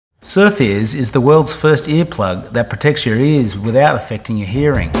SurfEars is the world's first earplug that protects your ears without affecting your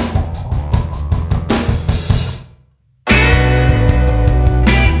hearing.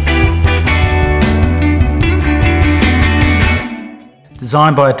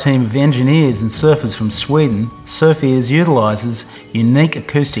 Designed by a team of engineers and surfers from Sweden, SurfEars utilises unique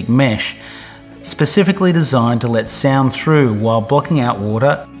acoustic mesh specifically designed to let sound through while blocking out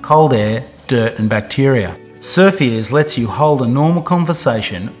water, cold air, dirt and bacteria. SurfEars lets you hold a normal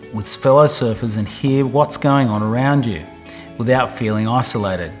conversation with fellow surfers and hear what's going on around you without feeling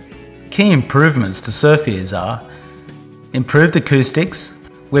isolated. Key improvements to SurfEars are improved acoustics.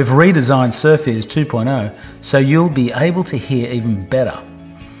 We've redesigned SurfEars 2.0 so you'll be able to hear even better.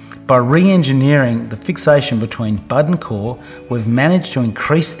 By re-engineering the fixation between bud and core, we've managed to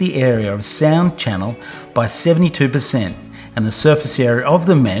increase the area of sound channel by 72% and the surface area of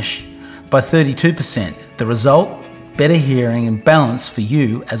the mesh by 32%. The result, better hearing and balance for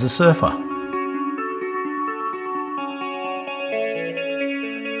you as a surfer.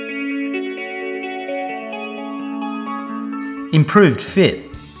 Improved fit.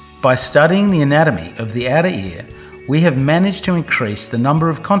 By studying the anatomy of the outer ear, we have managed to increase the number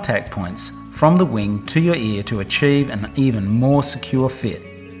of contact points from the wing to your ear to achieve an even more secure fit.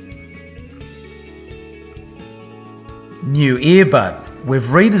 New earbud. We've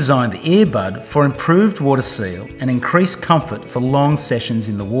redesigned the earbud for improved water seal and increased comfort for long sessions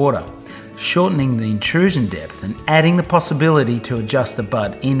in the water, shortening the intrusion depth and adding the possibility to adjust the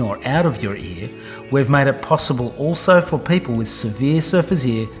bud in or out of your ear. We've made it possible also for people with severe surfer's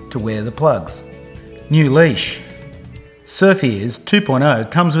ear to wear the plugs. New leash. SurfEars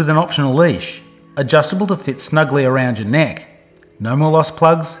 2.0 comes with an optional leash, adjustable to fit snugly around your neck. No more lost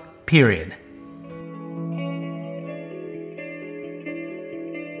plugs, period.